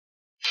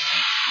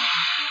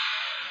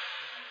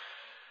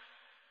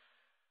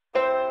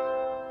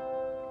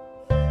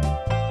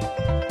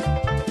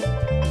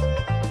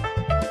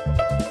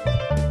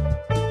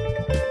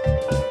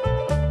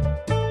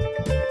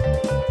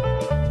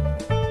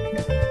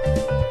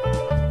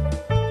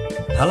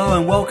Hello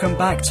and welcome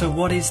back to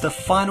what is the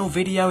final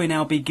video in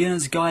our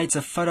Beginner's Guide to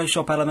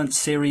Photoshop Elements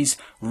series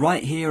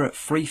right here at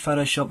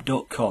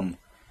freephotoshop.com.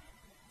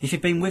 If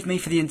you've been with me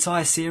for the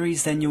entire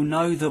series, then you'll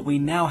know that we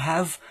now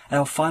have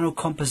our final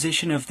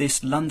composition of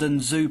this London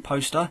Zoo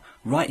poster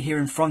right here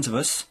in front of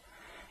us.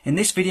 In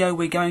this video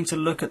we're going to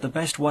look at the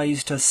best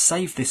ways to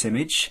save this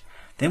image,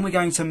 then we're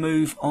going to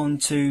move on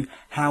to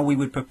how we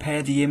would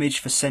prepare the image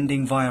for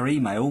sending via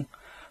email,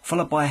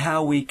 followed by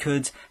how we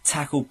could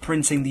tackle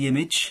printing the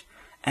image,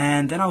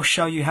 and then I'll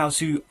show you how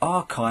to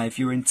archive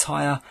your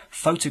entire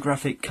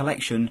photographic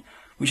collection,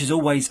 which is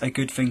always a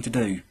good thing to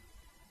do.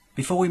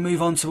 Before we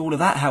move on to all of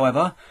that,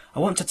 however, I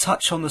want to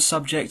touch on the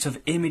subject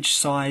of image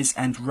size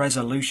and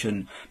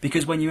resolution,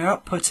 because when you're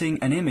outputting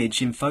an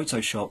image in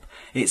Photoshop,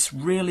 it's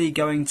really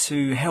going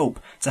to help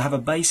to have a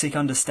basic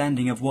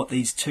understanding of what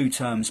these two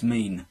terms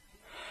mean.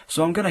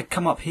 So I'm going to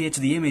come up here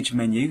to the image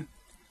menu,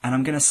 and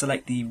I'm going to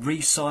select the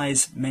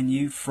resize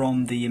menu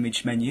from the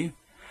image menu.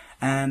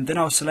 And then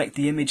I'll select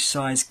the image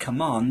size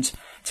command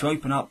to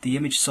open up the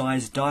image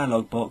size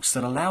dialog box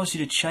that allows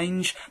you to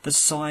change the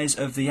size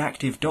of the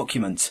active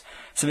document.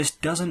 So this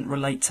doesn't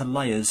relate to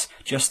layers,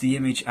 just the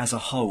image as a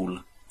whole.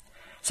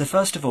 So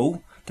first of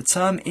all, the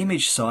term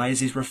image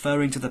size is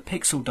referring to the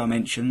pixel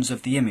dimensions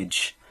of the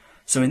image.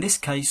 So in this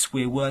case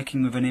we're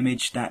working with an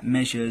image that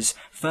measures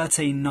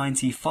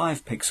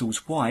 1395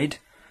 pixels wide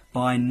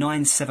by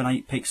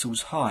 978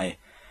 pixels high.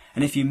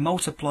 And if you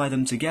multiply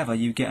them together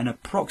you get an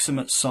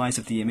approximate size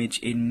of the image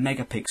in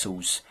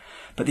megapixels.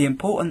 But the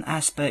important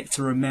aspect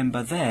to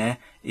remember there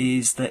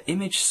is that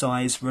image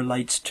size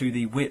relates to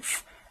the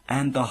width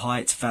and the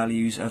height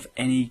values of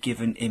any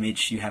given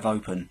image you have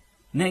open.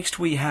 Next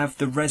we have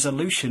the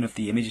resolution of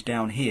the image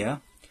down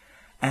here,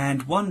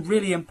 and one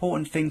really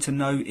important thing to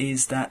know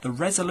is that the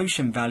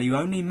resolution value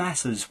only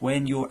matters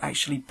when you're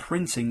actually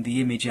printing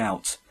the image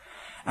out.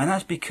 And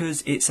that's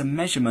because it's a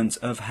measurement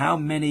of how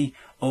many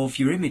of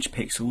your image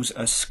pixels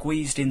are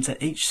squeezed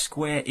into each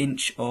square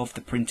inch of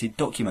the printed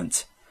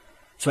document.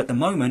 So at the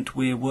moment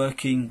we're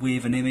working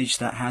with an image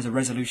that has a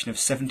resolution of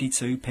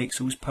 72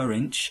 pixels per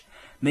inch,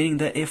 meaning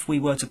that if we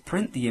were to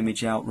print the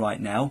image out right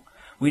now,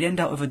 we'd end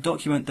up with a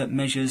document that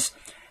measures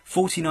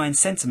 49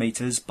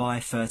 centimeters by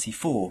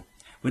 34.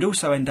 We'd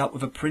also end up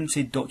with a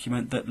printed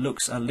document that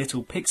looks a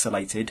little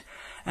pixelated,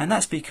 and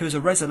that's because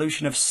a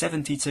resolution of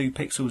 72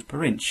 pixels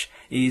per inch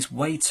is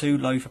way too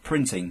low for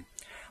printing.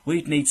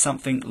 We'd need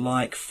something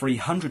like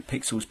 300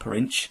 pixels per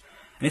inch,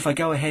 and if I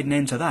go ahead and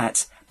enter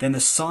that, then the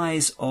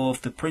size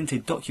of the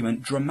printed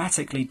document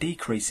dramatically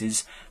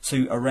decreases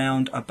to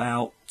around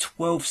about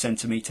 12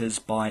 centimeters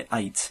by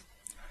 8.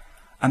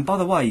 And by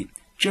the way,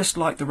 just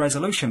like the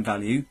resolution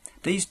value,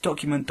 these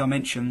document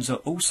dimensions are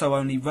also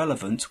only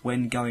relevant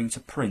when going to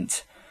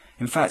print.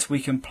 In fact, we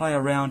can play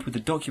around with the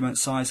document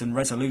size and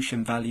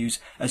resolution values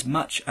as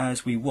much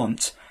as we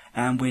want,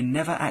 and we're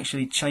never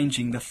actually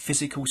changing the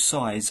physical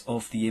size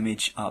of the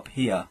image up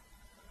here.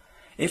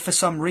 If for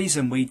some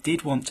reason we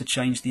did want to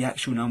change the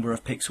actual number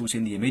of pixels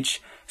in the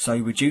image, so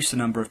reduce the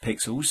number of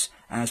pixels,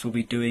 as we'll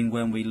be doing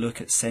when we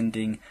look at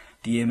sending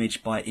the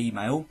image by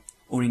email,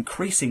 or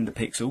increasing the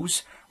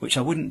pixels, which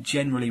I wouldn't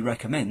generally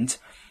recommend,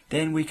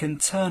 then we can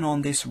turn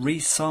on this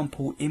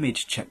resample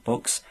image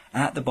checkbox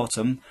at the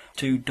bottom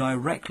to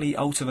directly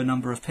alter the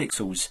number of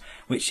pixels,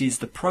 which is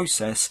the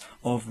process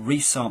of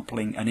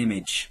resampling an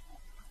image.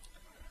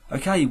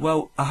 Okay,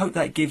 well, I hope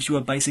that gives you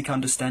a basic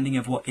understanding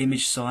of what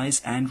image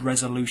size and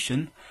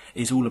resolution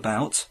is all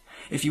about.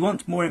 If you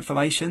want more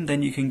information,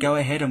 then you can go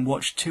ahead and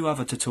watch two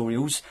other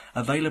tutorials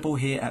available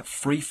here at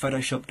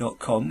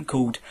freephotoshop.com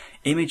called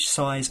Image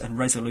Size and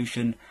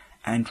Resolution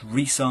and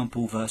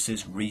Resample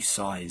versus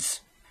Resize.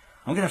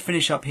 I'm going to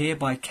finish up here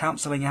by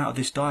cancelling out of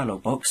this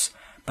dialog box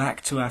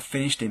back to our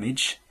finished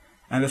image,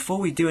 and before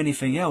we do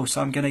anything else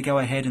I'm going to go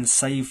ahead and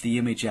save the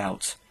image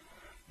out.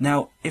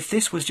 Now if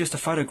this was just a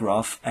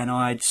photograph and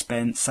I'd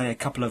spent say a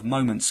couple of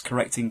moments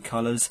correcting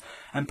colours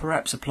and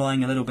perhaps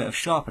applying a little bit of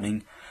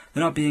sharpening,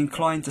 then I'd be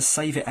inclined to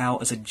save it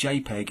out as a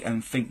Jpeg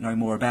and think no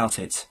more about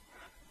it.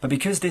 But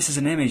because this is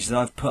an image that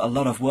I've put a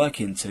lot of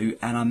work into,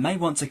 and I may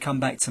want to come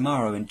back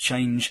tomorrow and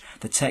change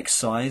the text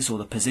size or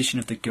the position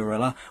of the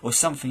gorilla or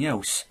something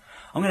else,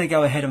 I'm going to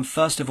go ahead and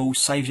first of all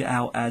save it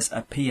out as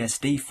a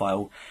PSD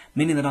file,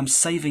 meaning that I'm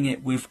saving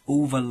it with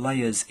all the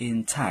layers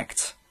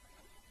intact.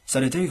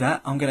 So to do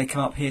that, I'm going to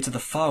come up here to the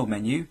File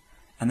menu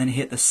and then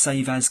hit the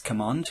Save As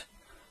command.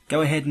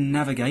 Go ahead and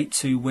navigate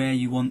to where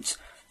you want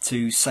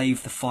to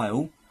save the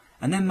file,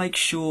 and then make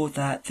sure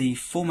that the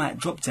Format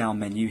drop-down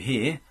menu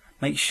here,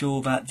 make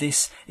sure that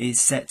this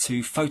is set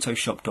to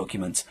Photoshop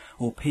document,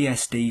 or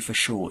PSD for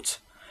short.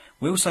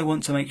 We also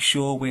want to make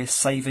sure we're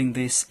saving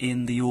this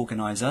in the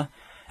organizer,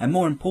 and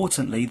more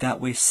importantly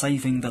that we're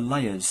saving the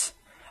layers.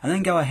 And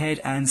then go ahead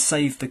and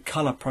save the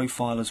color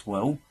profile as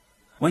well.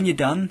 When you're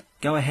done,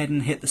 go ahead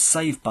and hit the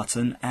save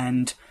button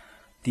and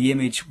the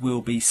image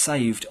will be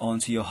saved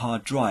onto your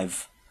hard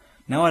drive.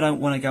 Now I don't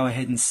want to go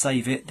ahead and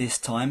save it this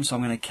time, so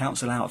I'm going to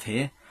cancel out of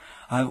here.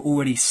 I've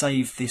already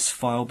saved this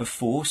file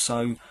before,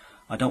 so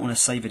I don't want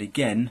to save it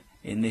again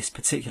in this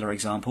particular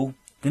example.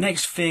 The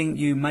next thing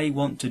you may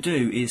want to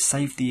do is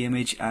save the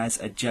image as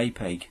a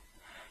JPEG.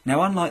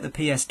 Now, unlike the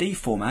PSD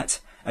format,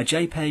 a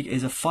JPEG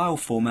is a file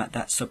format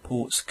that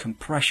supports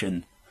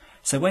compression.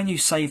 So when you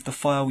save the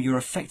file, you're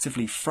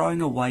effectively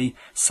throwing away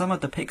some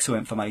of the pixel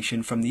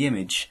information from the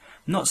image.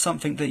 Not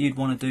something that you'd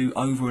want to do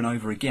over and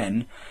over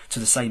again to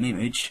the same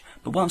image,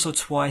 but once or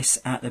twice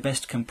at the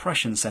best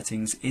compression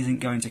settings isn't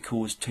going to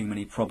cause too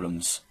many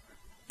problems.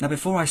 Now,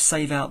 before I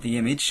save out the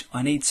image,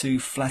 I need to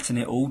flatten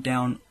it all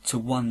down to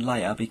one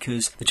layer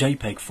because the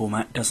JPEG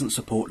format doesn't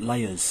support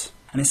layers.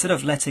 And instead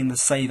of letting the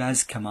save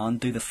as command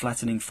do the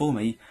flattening for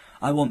me,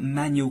 I want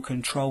manual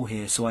control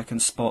here so I can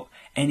spot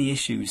any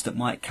issues that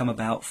might come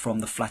about from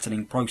the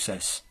flattening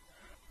process.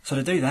 So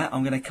to do that,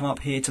 I'm going to come up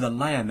here to the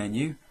layer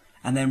menu,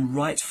 and then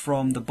right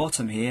from the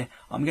bottom here,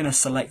 I'm going to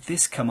select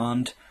this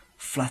command,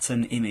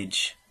 flatten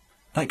image.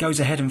 That goes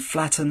ahead and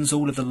flattens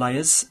all of the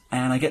layers,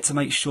 and I get to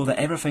make sure that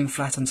everything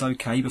flattens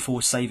okay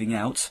before saving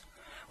out.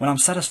 When I'm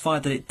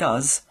satisfied that it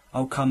does,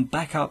 I'll come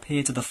back up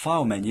here to the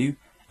file menu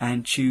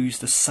and choose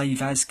the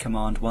Save As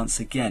command once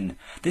again.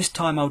 This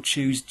time I'll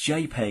choose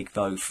JPEG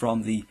though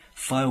from the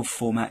File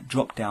Format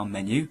drop-down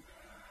menu.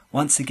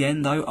 Once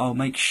again though, I'll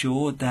make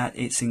sure that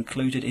it's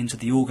included into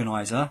the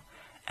organizer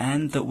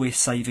and that we're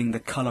saving the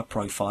color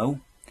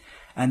profile.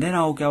 And then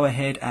I'll go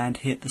ahead and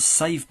hit the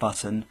Save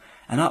button,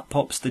 and up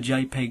pops the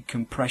JPEG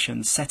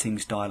Compression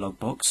Settings dialog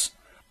box.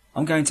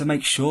 I'm going to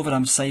make sure that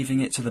I'm saving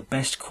it to the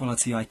best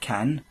quality I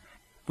can,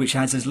 which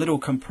has as little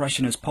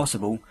compression as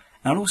possible,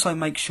 and I'll also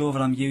make sure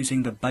that I'm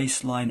using the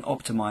baseline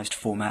optimized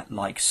format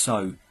like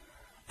so.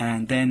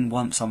 And then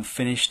once I'm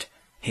finished,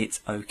 hit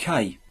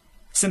OK.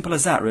 Simple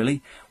as that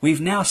really.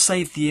 We've now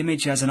saved the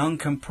image as an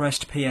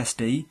uncompressed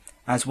PSD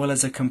as well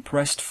as a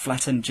compressed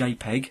flattened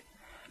JPEG.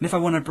 And if I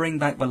want to bring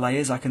back the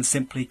layers, I can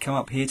simply come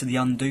up here to the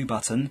undo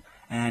button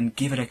and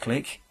give it a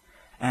click,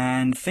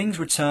 and things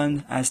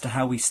return as to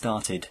how we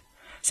started.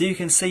 So you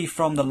can see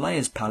from the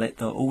layers palette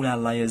that all our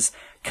layers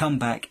come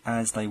back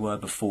as they were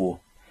before.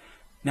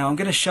 Now I'm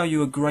going to show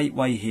you a great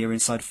way here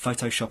inside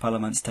Photoshop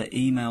Elements to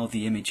email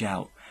the image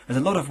out. There's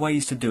a lot of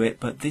ways to do it,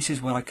 but this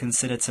is what I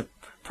consider to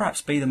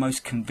perhaps be the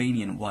most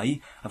convenient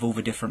way of all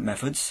the different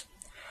methods.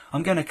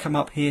 I'm going to come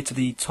up here to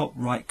the top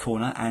right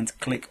corner and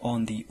click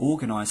on the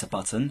Organizer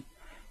button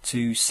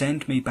to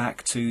send me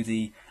back to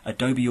the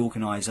Adobe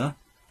Organizer.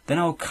 Then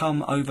I'll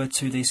come over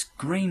to this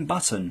green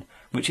button,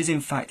 which is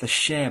in fact the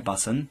Share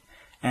button,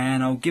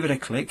 and I'll give it a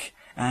click,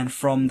 and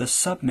from the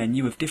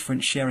sub-menu of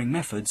different sharing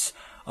methods,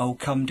 I'll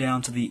come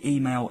down to the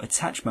Email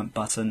Attachment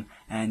button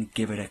and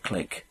give it a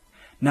click.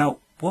 Now,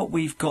 what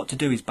we've got to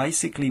do is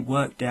basically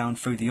work down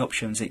through the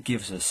options it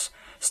gives us,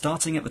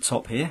 starting at the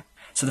top here.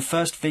 So the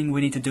first thing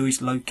we need to do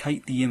is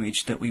locate the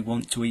image that we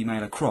want to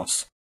email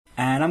across.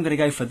 And I'm going to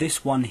go for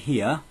this one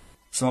here.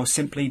 So I'll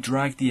simply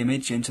drag the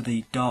image into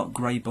the dark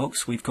grey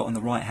box we've got on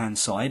the right hand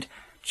side,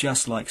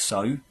 just like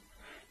so.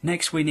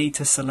 Next we need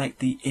to select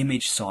the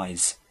image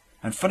size.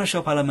 And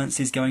Photoshop Elements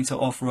is going to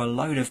offer a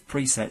load of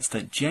presets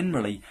that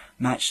generally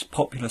match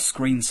popular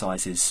screen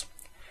sizes.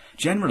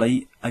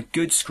 Generally, a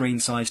good screen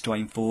size to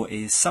aim for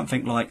is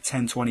something like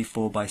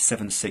 1024 by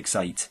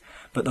 768,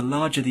 but the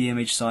larger the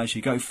image size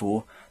you go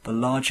for, the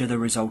larger the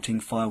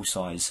resulting file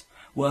size.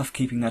 Worth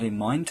keeping that in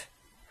mind.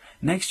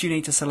 Next you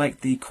need to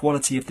select the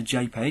quality of the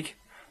JPEG.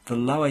 The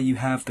lower you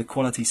have the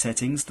quality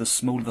settings, the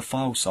smaller the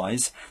file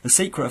size. The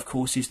secret, of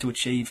course, is to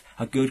achieve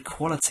a good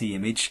quality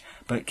image,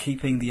 but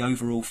keeping the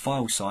overall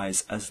file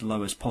size as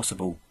low as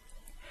possible.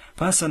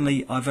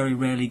 Personally, I very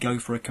rarely go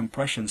for a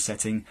compression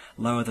setting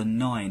lower than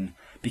 9,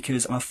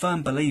 because I'm a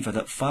firm believer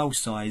that file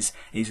size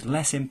is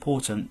less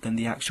important than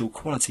the actual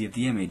quality of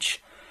the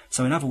image.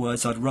 So in other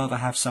words, I'd rather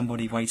have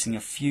somebody waiting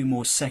a few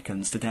more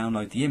seconds to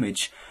download the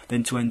image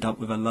than to end up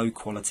with a low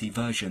quality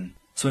version.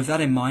 So with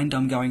that in mind,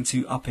 I'm going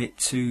to up it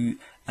to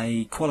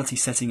a quality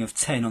setting of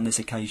 10 on this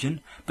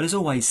occasion, but as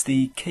always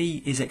the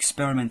key is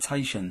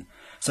experimentation,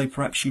 so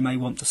perhaps you may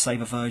want to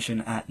save a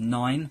version at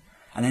 9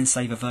 and then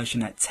save a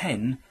version at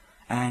 10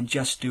 and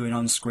just do an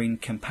on-screen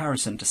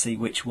comparison to see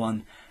which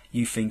one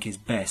you think is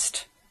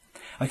best.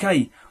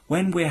 Okay,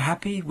 when we're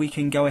happy we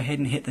can go ahead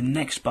and hit the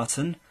next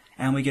button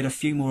and we get a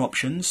few more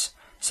options,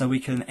 so we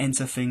can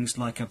enter things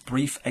like a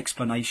brief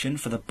explanation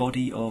for the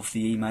body of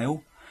the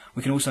email.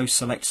 We can also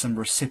select some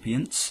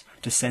recipients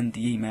to send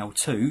the email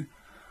to.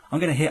 I'm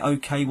going to hit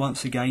OK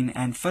once again,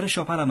 and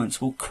Photoshop Elements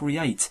will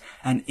create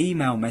an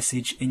email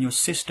message in your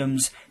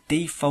system's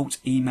default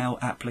email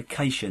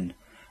application,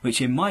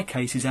 which in my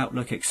case is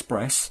Outlook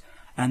Express,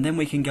 and then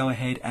we can go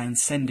ahead and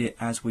send it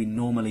as we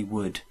normally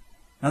would.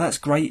 Now that's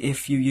great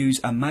if you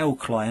use a mail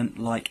client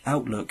like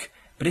Outlook,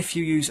 but if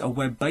you use a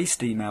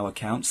web-based email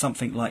account,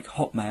 something like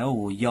Hotmail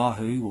or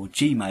Yahoo or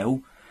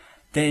Gmail,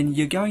 then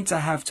you're going to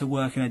have to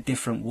work in a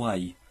different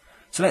way.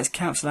 So let's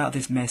cancel out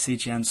this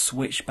message and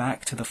switch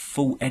back to the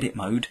full edit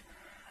mode.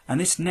 And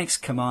this next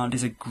command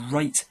is a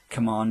great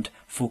command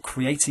for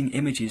creating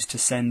images to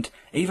send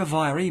either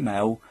via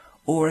email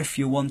or if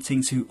you're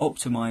wanting to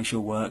optimize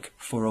your work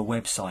for a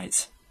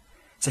website.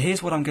 So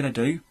here's what I'm going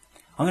to do.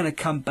 I'm going to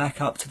come back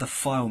up to the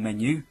File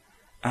menu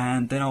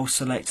and then I'll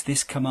select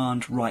this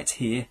command right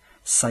here,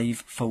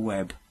 Save for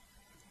Web.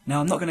 Now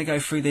I'm not going to go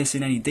through this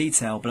in any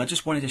detail, but I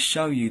just wanted to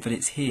show you that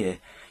it's here.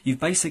 You've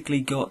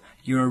basically got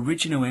your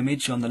original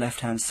image on the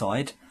left hand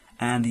side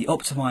and the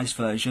optimized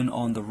version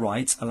on the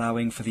right,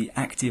 allowing for the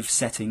active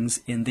settings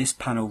in this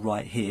panel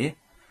right here.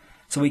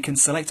 So we can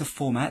select a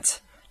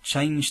format,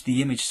 change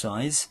the image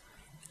size,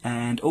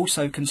 and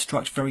also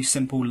construct very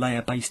simple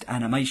layer based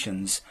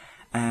animations,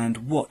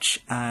 and watch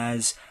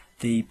as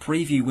the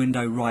preview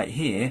window right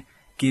here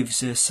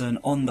gives us an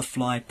on the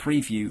fly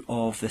preview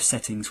of the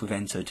settings we've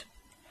entered.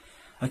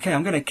 Okay,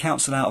 I'm going to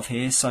cancel out of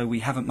here so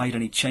we haven't made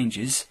any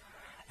changes,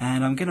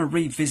 and I'm going to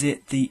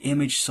revisit the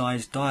image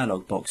size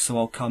dialog box. So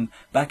I'll come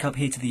back up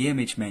here to the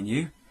image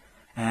menu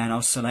and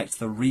I'll select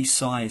the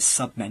resize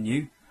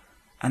submenu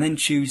and then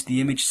choose the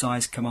image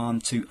size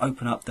command to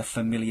open up the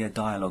familiar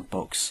dialog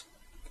box.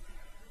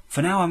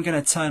 For now I'm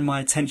going to turn my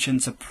attention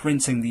to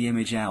printing the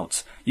image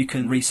out. You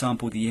can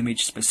resample the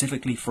image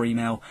specifically for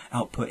email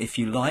output if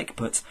you like,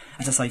 but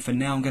as I say, for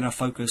now I'm going to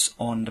focus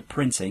on the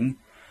printing.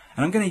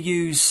 And I'm going to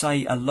use,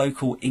 say, a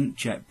local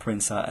inkjet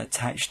printer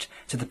attached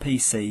to the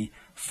PC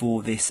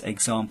for this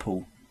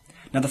example.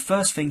 Now the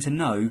first thing to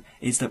know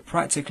is that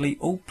practically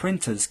all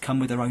printers come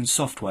with their own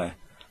software.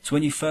 So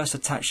when you first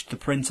attach the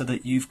printer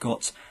that you've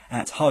got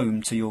at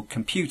home to your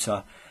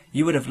computer,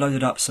 you would have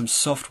loaded up some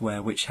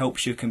software which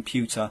helps your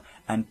computer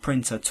and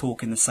printer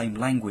talk in the same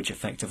language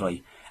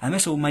effectively. And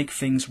this will make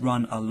things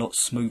run a lot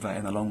smoother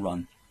in the long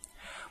run.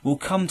 We'll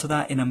come to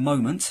that in a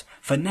moment.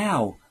 For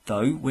now,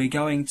 though, we're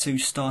going to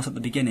start at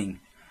the beginning,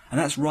 and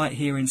that's right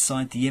here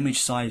inside the image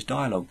size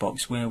dialog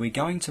box, where we're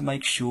going to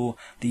make sure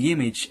the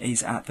image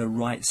is at the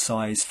right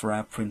size for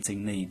our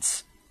printing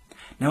needs.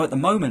 Now at the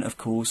moment, of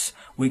course,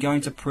 we're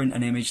going to print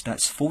an image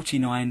that's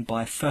 49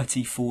 by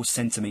 34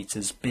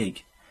 centimeters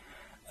big,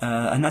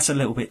 and that's a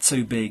little bit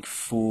too big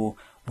for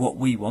what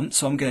we want,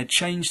 so I'm going to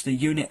change the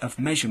unit of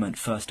measurement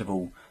first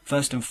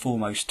and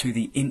foremost to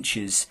the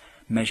inches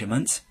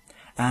measurement.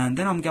 And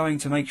then I'm going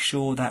to make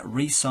sure that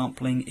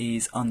resampling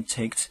is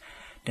unticked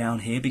down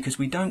here, because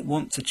we don't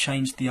want to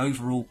change the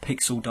overall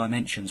pixel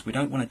dimensions. We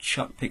don't want to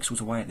chuck pixels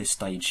away at this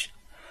stage.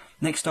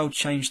 Next I'll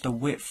change the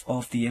width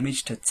of the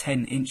image to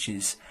 10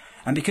 inches.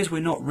 And because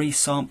we're not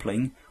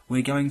resampling,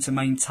 we're going to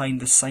maintain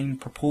the same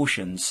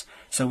proportions.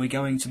 So we're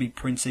going to be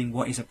printing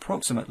what is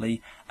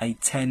approximately a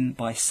 10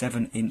 by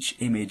 7 inch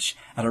image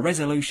at a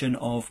resolution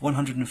of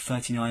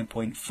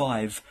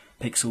 139.5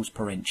 pixels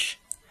per inch.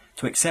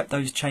 To accept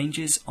those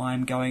changes,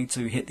 I'm going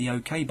to hit the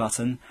OK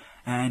button,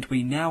 and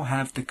we now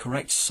have the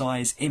correct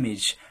size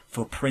image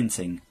for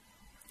printing.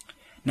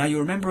 Now you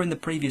remember in the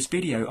previous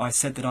video I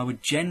said that I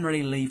would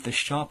generally leave the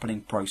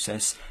sharpening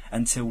process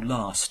until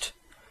last.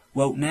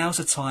 Well, now's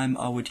the time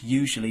I would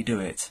usually do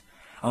it.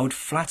 I would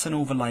flatten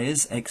all the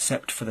layers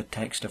except for the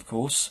text, of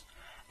course,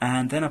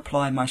 and then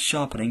apply my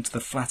sharpening to the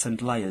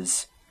flattened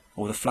layers,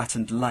 or the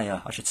flattened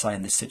layer I should say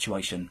in this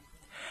situation.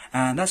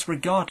 And that's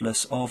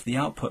regardless of the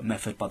output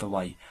method, by the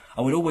way.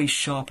 I would always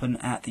sharpen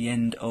at the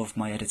end of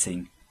my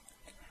editing.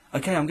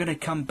 Okay, I'm going to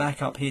come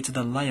back up here to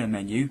the layer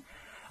menu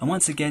and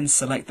once again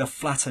select the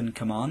flatten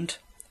command,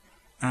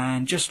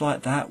 and just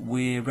like that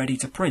we're ready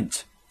to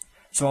print.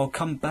 So I'll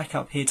come back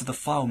up here to the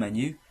file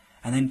menu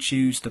and then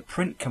choose the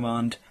print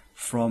command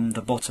from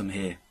the bottom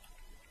here.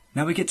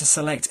 Now we get to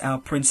select our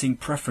printing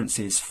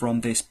preferences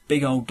from this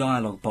big old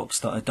dialog box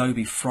that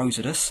Adobe throws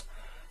at us.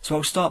 So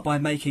I'll start by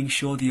making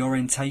sure the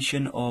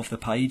orientation of the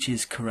page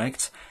is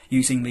correct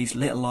using these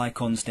little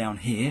icons down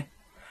here.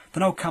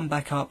 Then I'll come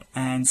back up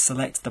and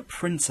select the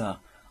printer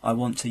I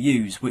want to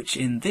use, which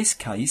in this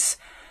case,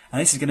 and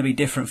this is going to be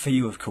different for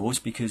you of course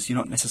because you're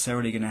not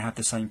necessarily going to have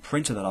the same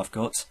printer that I've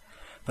got,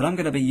 but I'm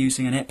going to be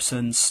using an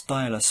Epson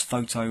Stylus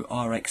Photo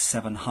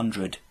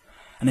RX700.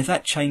 And if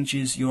that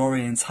changes your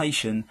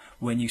orientation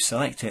when you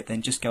select it,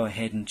 then just go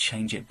ahead and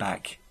change it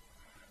back.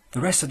 The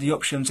rest of the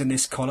options in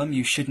this column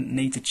you shouldn't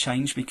need to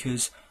change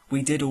because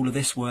we did all of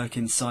this work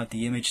inside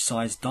the image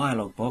size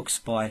dialog box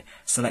by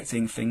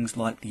selecting things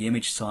like the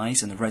image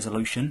size and the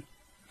resolution.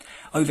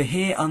 Over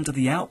here under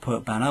the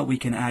output banner we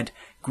can add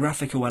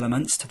graphical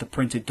elements to the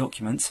printed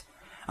document,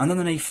 and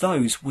underneath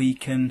those we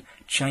can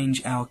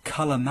change our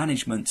colour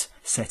management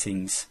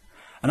settings.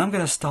 And I'm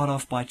going to start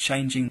off by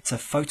changing to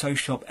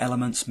Photoshop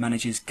Elements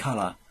Manages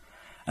Colour,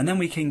 and then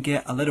we can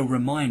get a little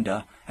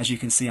reminder, as you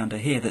can see under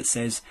here, that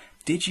says,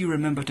 did you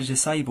remember to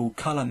disable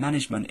colour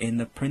management in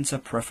the printer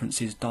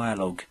preferences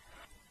dialog?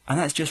 And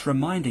that's just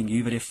reminding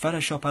you that if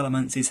Photoshop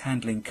Elements is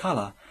handling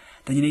colour,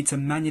 then you need to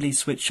manually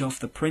switch off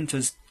the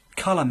printer's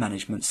colour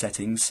management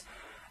settings,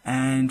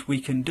 and we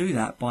can do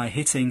that by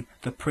hitting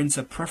the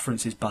printer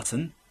preferences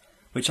button,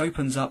 which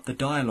opens up the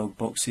dialog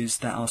boxes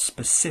that are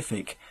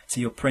specific to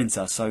your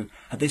printer. So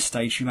at this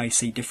stage you may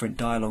see different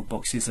dialog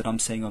boxes that I'm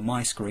seeing on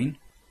my screen.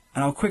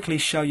 And I'll quickly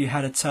show you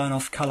how to turn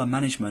off colour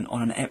management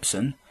on an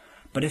Epson.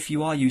 But if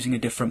you are using a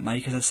different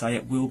make, as I say,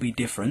 it will be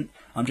different.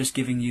 I'm just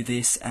giving you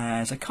this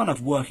as a kind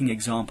of working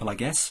example, I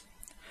guess.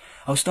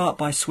 I'll start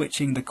by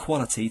switching the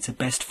quality to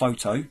best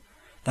photo.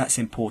 That's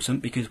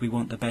important because we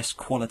want the best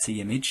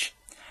quality image.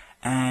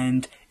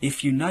 And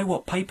if you know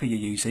what paper you're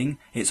using,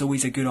 it's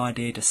always a good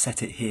idea to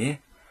set it here.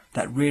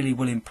 That really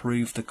will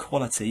improve the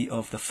quality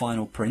of the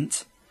final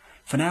print.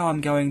 For now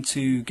I'm going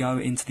to go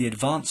into the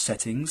advanced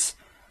settings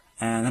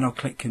and then I'll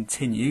click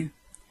continue.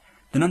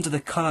 Then under the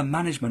colour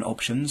management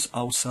options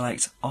I'll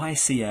select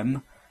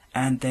ICM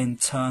and then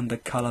turn the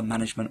colour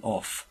management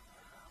off.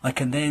 I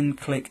can then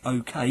click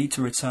OK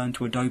to return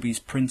to Adobe's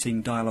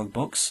printing dialog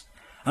box.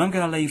 And I'm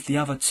going to leave the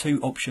other two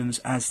options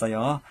as they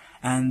are,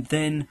 and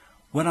then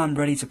when I'm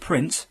ready to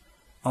print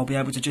I'll be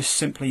able to just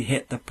simply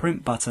hit the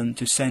print button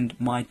to send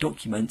my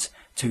document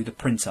to the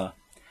printer.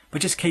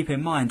 But just keep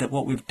in mind that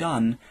what we've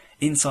done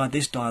inside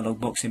this dialog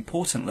box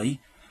importantly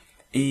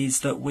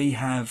is that we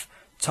have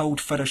told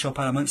Photoshop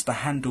Elements to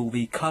handle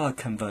the colour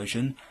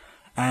conversion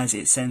as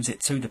it sends it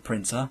to the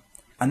printer,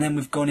 and then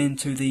we've gone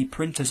into the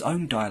printer's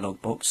own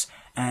dialog box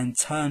and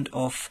turned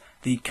off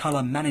the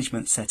colour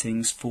management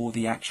settings for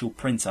the actual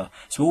printer.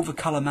 So all the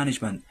colour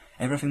management,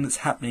 everything that's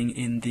happening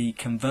in the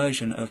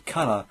conversion of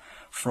colour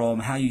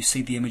from how you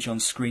see the image on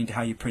screen to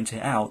how you print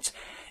it out,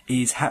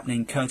 is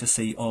happening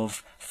courtesy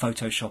of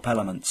Photoshop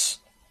Elements.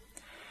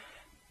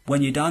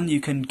 When you're done,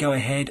 you can go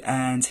ahead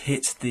and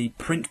hit the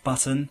print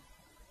button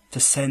to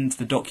send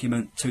the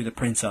document to the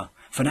printer.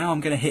 For now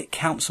I'm going to hit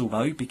cancel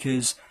though,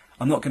 because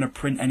I'm not going to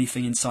print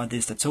anything inside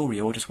this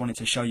tutorial. I just wanted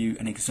to show you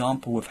an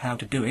example of how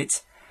to do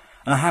it.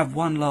 And I have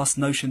one last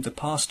notion to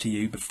pass to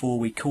you before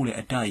we call it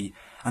a day,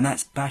 and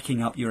that's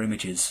backing up your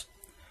images.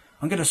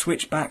 I'm going to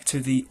switch back to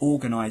the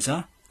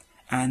organizer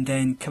and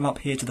then come up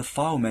here to the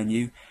file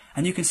menu,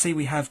 and you can see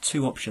we have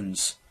two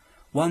options.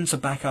 One to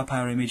back up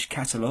our image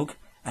catalogue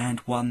and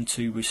one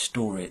to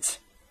restore it.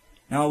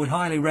 Now I would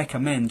highly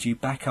recommend you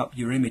back up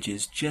your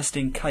images just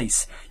in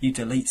case you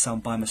delete some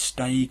by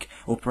mistake,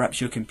 or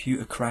perhaps your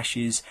computer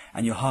crashes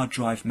and your hard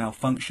drive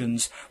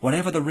malfunctions.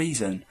 Whatever the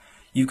reason,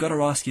 you've got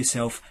to ask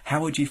yourself,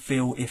 how would you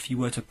feel if you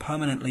were to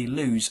permanently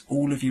lose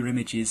all of your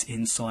images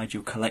inside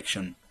your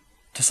collection?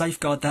 To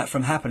safeguard that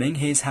from happening,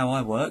 here's how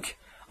I work.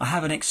 I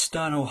have an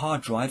external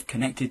hard drive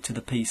connected to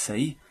the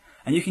PC,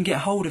 and you can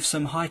get hold of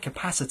some high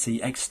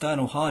capacity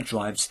external hard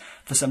drives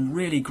for some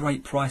really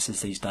great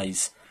prices these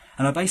days.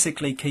 And I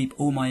basically keep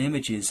all my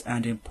images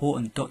and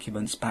important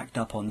documents backed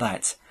up on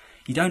that.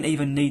 You don't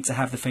even need to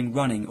have the thing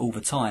running all the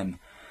time.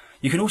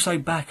 You can also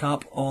back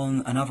up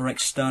on another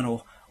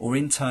external or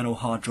internal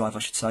hard drive, I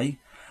should say,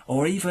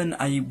 or even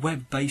a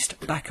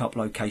web-based backup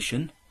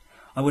location.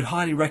 I would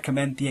highly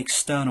recommend the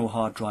external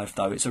hard drive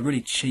though. It's a really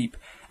cheap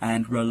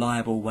and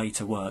reliable way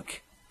to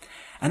work.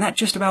 And that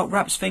just about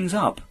wraps things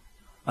up.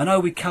 I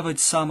know we covered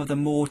some of the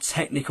more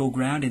technical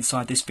ground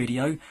inside this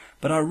video,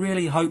 but I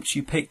really hoped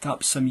you picked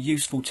up some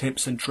useful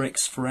tips and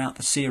tricks throughout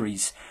the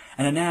series,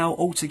 and are now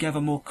altogether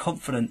more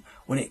confident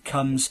when it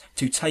comes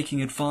to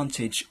taking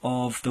advantage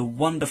of the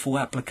wonderful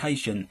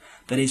application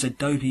that is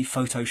Adobe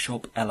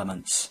Photoshop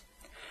Elements.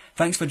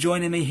 Thanks for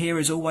joining me here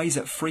as always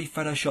at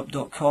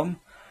freephotoshop.com.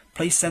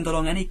 Please send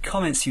along any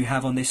comments you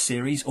have on this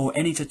series or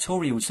any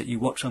tutorials that you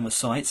watch on the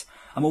site.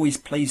 I'm always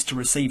pleased to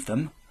receive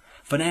them.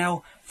 For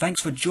now,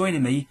 thanks for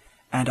joining me,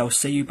 and I'll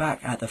see you back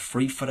at the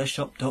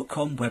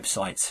freephotoshop.com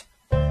website.